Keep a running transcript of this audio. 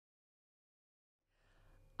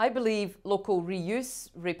I believe local reuse,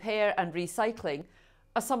 repair and recycling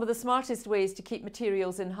are some of the smartest ways to keep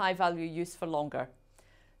materials in high value use for longer.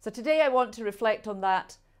 So today I want to reflect on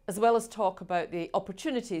that, as well as talk about the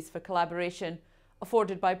opportunities for collaboration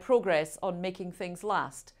afforded by progress on Making Things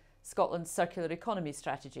Last, Scotland's circular economy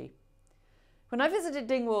strategy. When I visited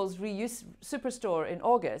Dingwall's reuse superstore in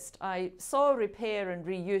August, I saw repair and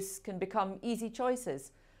reuse can become easy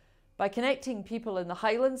choices. By connecting people in the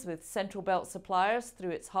Highlands with Central Belt suppliers through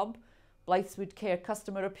its hub, Blyth's Wood Care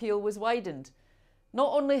customer appeal was widened.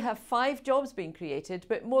 Not only have 5 jobs been created,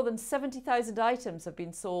 but more than 70,000 items have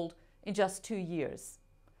been sold in just 2 years.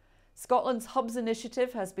 Scotland's Hubs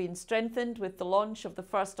initiative has been strengthened with the launch of the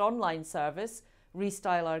first online service,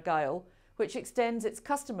 Restyle Argyll, which extends its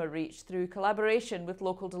customer reach through collaboration with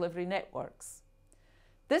local delivery networks.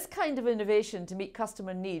 This kind of innovation to meet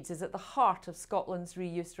customer needs is at the heart of Scotland's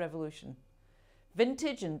reuse revolution.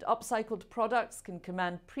 Vintage and upcycled products can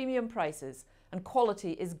command premium prices, and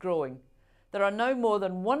quality is growing. There are now more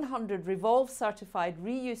than 100 Revolve certified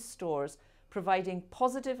reuse stores providing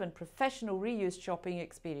positive and professional reuse shopping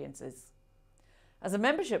experiences. As a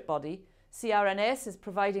membership body, CRNS is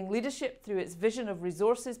providing leadership through its vision of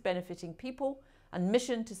resources benefiting people and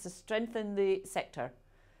mission to strengthen the sector.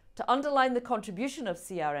 To underline the contribution of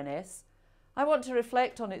CRNS, I want to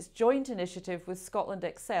reflect on its joint initiative with Scotland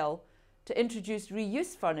Excel to introduce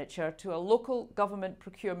reuse furniture to a local government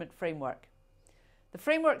procurement framework. The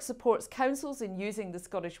framework supports councils in using the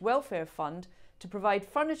Scottish Welfare Fund to provide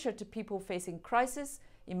furniture to people facing crisis,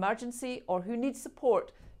 emergency, or who need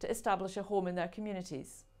support to establish a home in their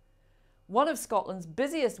communities. One of Scotland's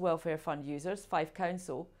busiest welfare fund users, Fife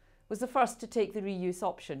Council, was the first to take the reuse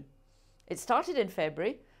option. It started in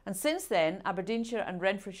February, and since then Aberdeenshire and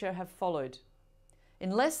Renfrewshire have followed. In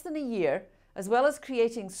less than a year, as well as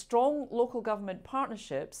creating strong local government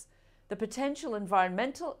partnerships, the potential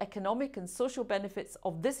environmental, economic and social benefits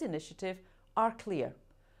of this initiative are clear.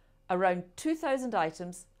 Around 2,000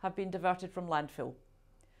 items have been diverted from landfill.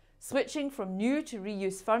 Switching from new to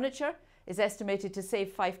reuse furniture is estimated to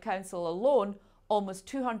save Fife Council alone almost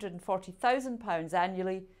 £240,000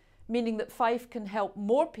 annually, meaning that Fife can help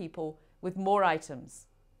more people with more items.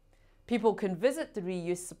 People can visit the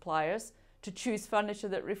reuse suppliers to choose furniture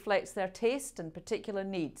that reflects their taste and particular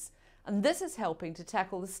needs, and this is helping to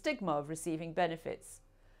tackle the stigma of receiving benefits.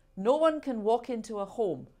 No one can walk into a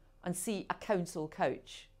home and see a council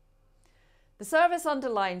couch. The service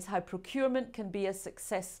underlines how procurement can be a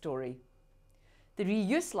success story. The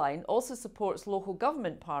reuse line also supports local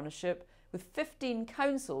government partnership with 15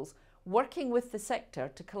 councils working with the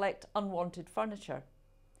sector to collect unwanted furniture.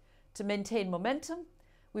 To maintain momentum,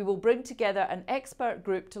 we will bring together an expert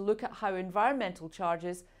group to look at how environmental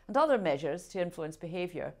charges and other measures to influence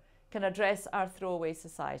behaviour can address our throwaway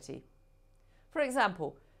society. For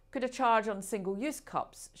example, could a charge on single-use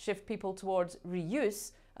cups shift people towards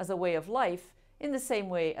reuse as a way of life in the same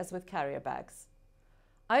way as with carrier bags?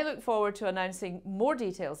 I look forward to announcing more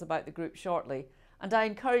details about the group shortly, and I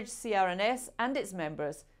encourage CRNS and its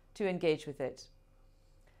members to engage with it.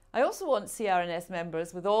 I also want CRNS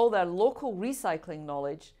members with all their local recycling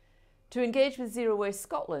knowledge to engage with Zero Waste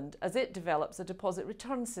Scotland as it develops a deposit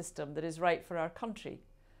return system that is right for our country.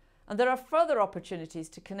 And there are further opportunities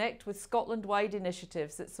to connect with Scotland-wide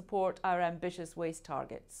initiatives that support our ambitious waste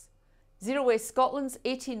targets. Zero Waste Scotland's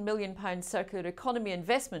 £18 million Circular Economy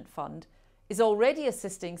Investment Fund is already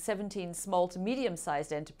assisting 17 small to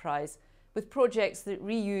medium-sized enterprises with projects that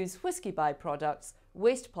reuse whisky byproducts,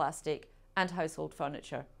 waste plastic and household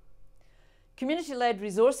furniture. Community-led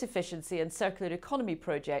resource efficiency and circular economy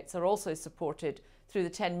projects are also supported through the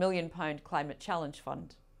 £10 million Climate Challenge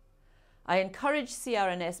Fund. I encourage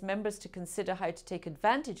CRNS members to consider how to take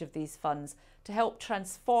advantage of these funds to help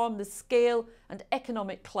transform the scale and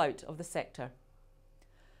economic clout of the sector.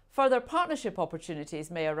 Further partnership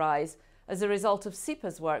opportunities may arise as a result of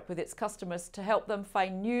SEPA's work with its customers to help them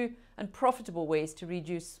find new and profitable ways to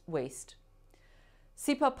reduce waste.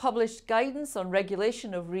 SEPA published guidance on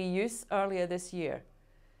regulation of reuse earlier this year.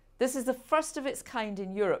 This is the first of its kind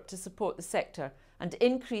in Europe to support the sector and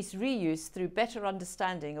increase reuse through better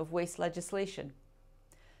understanding of waste legislation.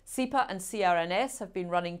 SEPA and CRNS have been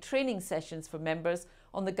running training sessions for members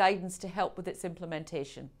on the guidance to help with its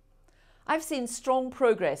implementation. I've seen strong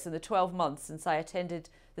progress in the 12 months since I attended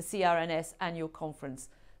the CRNS annual conference,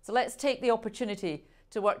 so let's take the opportunity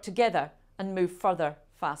to work together and move further,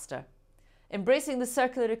 faster. Embracing the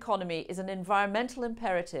circular economy is an environmental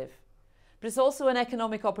imperative, but it's also an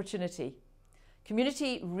economic opportunity.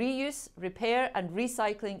 Community reuse, repair and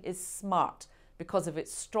recycling is smart because of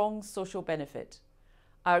its strong social benefit.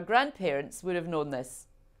 Our grandparents would have known this.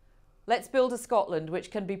 Let's build a Scotland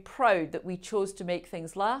which can be proud that we chose to make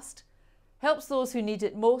things last, helps those who need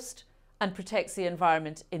it most, and protects the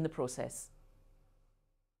environment in the process.